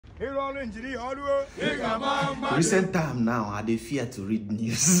Recent time now, I dey fear to read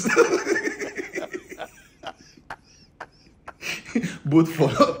news. both for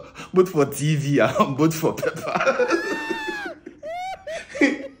TV and both for paper.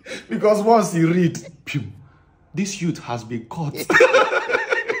 Because once you read, this youth has been caught.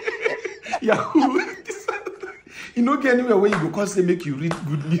 Yahoo! You don't get anywhere where you go because they make you read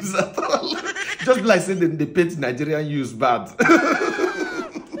good news at all. Just be like saying they paint Nigerian news bad.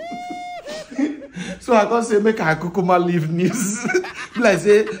 So I can't say make a kukuma leave news. Be like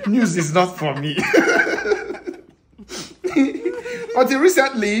say news is not for me. Until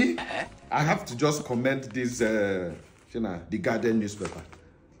recently, I have to just commend this the Guardian newspaper.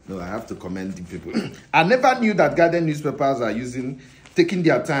 No, I have to commend the people. I never knew that Guardian newspapers are taking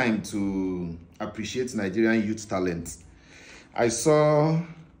their time to appreciate Nigerian youth talent. I saw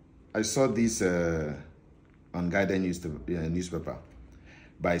this on Guardian newspaper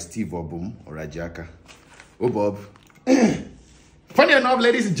by Steve Obum or Rajaka. Oh, Bob. Funny enough,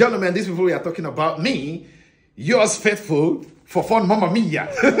 ladies and gentlemen, these people we are talking about me, yours faithful, for fun Mamamia.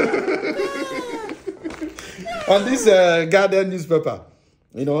 On this Guardian newspaper,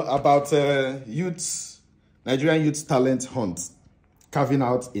 you know, about Nigerian youth talent hunt, carving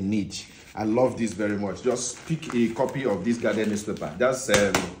out a niche. I love this very much. Just pick a copy of this Guardian newspaper. That's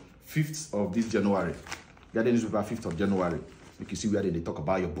 5th of this January. Guardian newspaper, 5th of January. You can see where they talk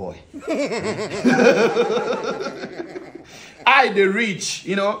about your boy. The rich,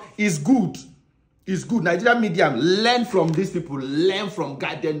 you know, is good. It's good. Nigerian medium, learn from these people. Learn from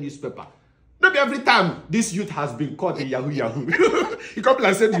Guardian newspaper. Not every time this youth has been caught in Yahoo. You can't be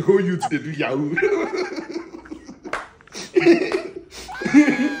like saying the whole youth, they do Yahoo.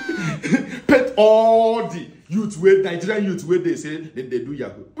 Pet all the youth where Nigerian youth where they say they do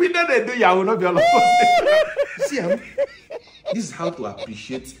Yahoo. We know they do Yahoo, not be all of us. See, this is how to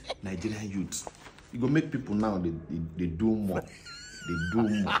appreciate Nigerian youth. You go make people now they do more. They do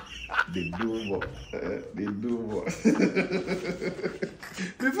more. They do more. They do more.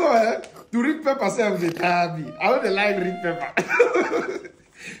 Before to read paper, self they tell me. I don't like read paper.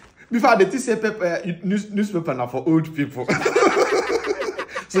 Before they say paper newspaper now for old people.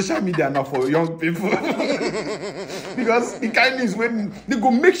 Social media now for young people. Because the kind is when they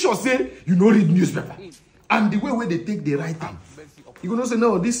go make sure say you don't read newspaper. And the way where they take the write up. You gonna say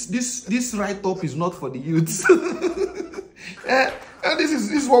no, this write up is not for the youths. And this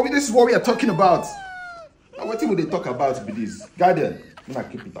is what we are talking about. And what will they talk about with this? Guardian, I'm gonna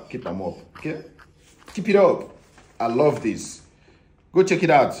keep them up. Okay? Keep it up. I love this. Go check it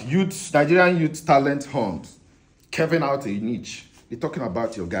out. Nigerian youth talent hunt. Carving out a niche. They're talking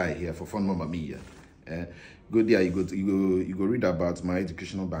about your guy here for fun Mamamia. Go there, you go read about my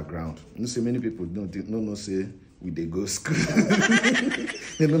educational background. You know, say many people don't say we they go school.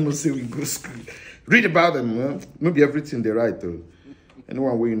 They don't know say we go school. Read about them, huh? Maybe everything they write though.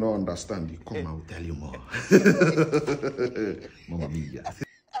 Anyone where you not understand, you come, I will tell you more. Mamamia.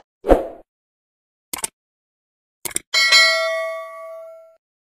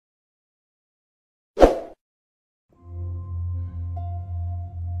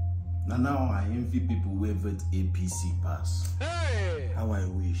 Now I envy people who vote APC pass. Hey! How I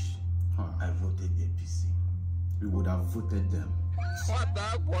wish I voted APC. We would have voted them.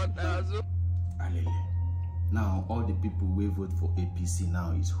 Now all the people who vote for APC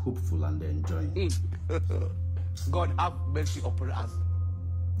now is hopeful and they're enjoying. God have mercy upon us.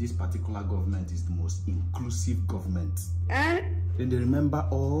 This particular government is the most inclusive government. Then they remember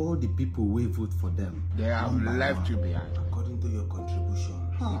all the people who vote for them. They have left you behind. According to your contribution.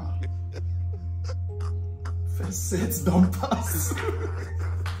 First sets don't pass.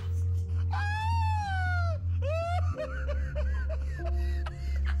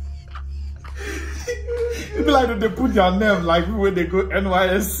 It's like they put your name like when they go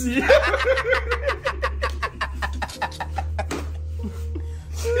NYSC.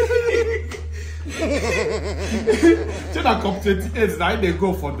 China Cup 28 now they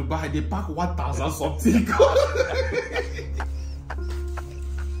go for Dubai, they pack 1,000 something.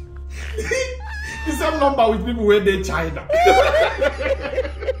 The same number with people where they China.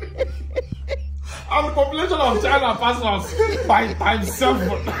 And the population of China passes us by times 7.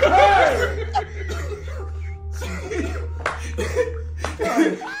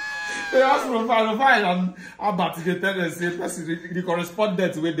 They asked for file and about the tendency, the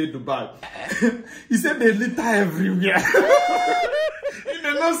correspondent where they Dubai. He said they litter everywhere. He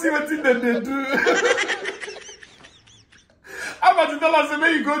did not see what they do. How about you tell us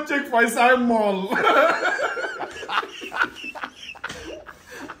when you go check for inside mall?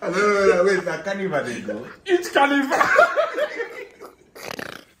 Wait, that carnival they go? Each carnival.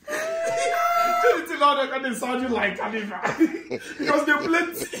 now they're going to sound you like Khalifa. Because they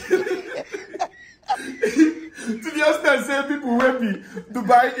plenty. To the extent, say people will be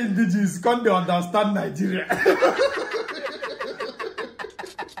Dubai indigenous, can't they understand Nigeria?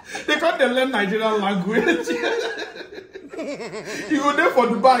 They can't learn Nigerian language. You go there for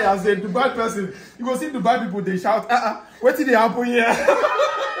Dubai as a Dubai person. You go see Dubai people, they shout, what did they happen here?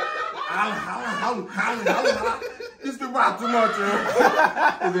 This Dubai too much.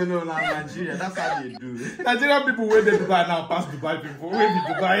 They know now Nigeria. That's how they do. Nigerian people where they Dubai now pass Dubai people. Where be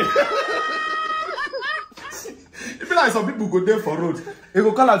Dubai? It be like some people go there for road. They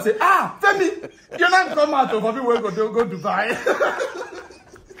go call and say, Femi, you're not come out of people where go Dubai.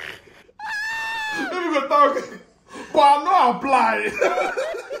 People go talk, but I'm not apply.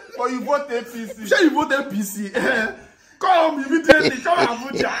 But you vote APC. Sure, you vote APC. Come immediately, come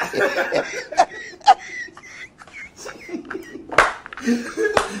Abuja.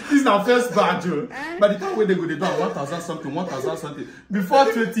 This is our first badge. By the time when they go, they do 1,000 something, 1,000 something. Before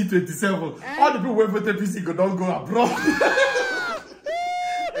 2027, all the people who vote APC go don't go abroad.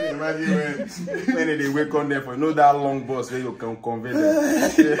 Imagine when they wake on there for that long bus where you can convey them.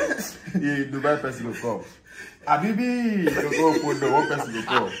 The Dubai person will come. Abibi, you go put the one person will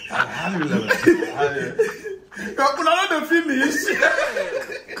come. You're not the finish.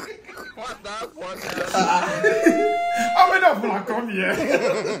 How many of them come here?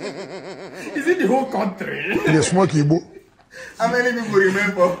 Is it the whole country? The smoky book. How many people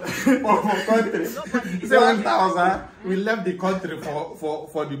remember for country? Say 1,000. We left the country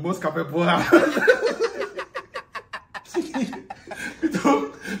for the most capable.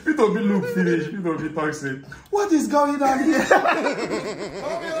 People be look finish. People be toxic. What is going on here?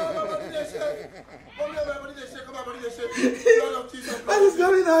 What is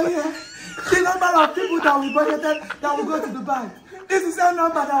going on here? The number of people that we budgeted that will go to Dubai. This is the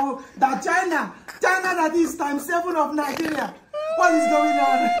number that China that is times 7 of Nigeria. What is going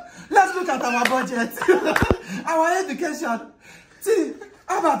on? Let's look at our budget. Our education. See,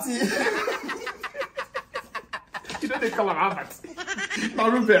 Abati. You know they call him Abati.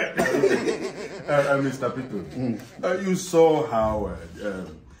 Mr. Pito, you saw how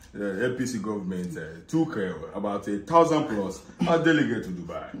the APC government took about 1,000 plus delegates to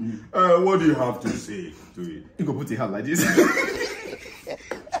Dubai. What do you have to say to it? You go put your hand like this.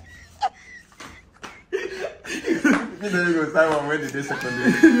 You know you go Simon when did they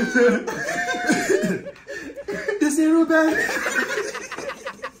secondary? You see, Ruben?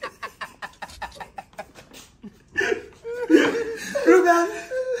 Ruben,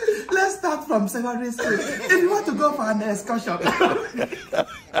 let's start from secondary school. If you want to go for an excursion,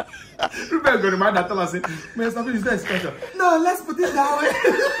 Ruben go remind that tell us, Mr. Is the excursion? No, let's put it that way.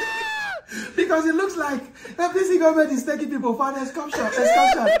 Because it looks like APC government is taking people for an excursion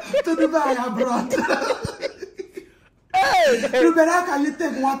to Dubai abroad. Ruben, how can you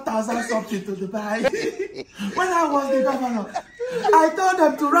take 1,000 something to Dubai? When I was the governor, I told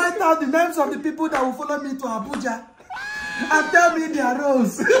them to write out the names of the people that will follow me to Abuja and tell me their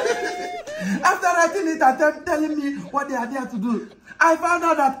roles. After writing it and telling me what they are there to do, I found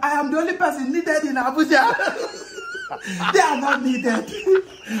out that I am the only person needed in Abuja. They are not needed.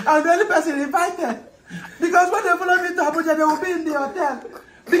 I'm the only person invited. Because when they follow me to Abuja, they will be in the hotel.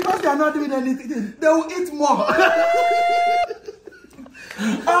 Because they are not doing anything, they will eat more.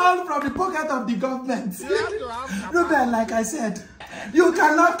 All from the pocket of the government. Ruben, like I said, you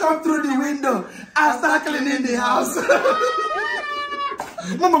cannot come through the window and start cleaning the house.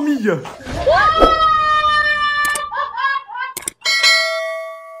 Mamamia.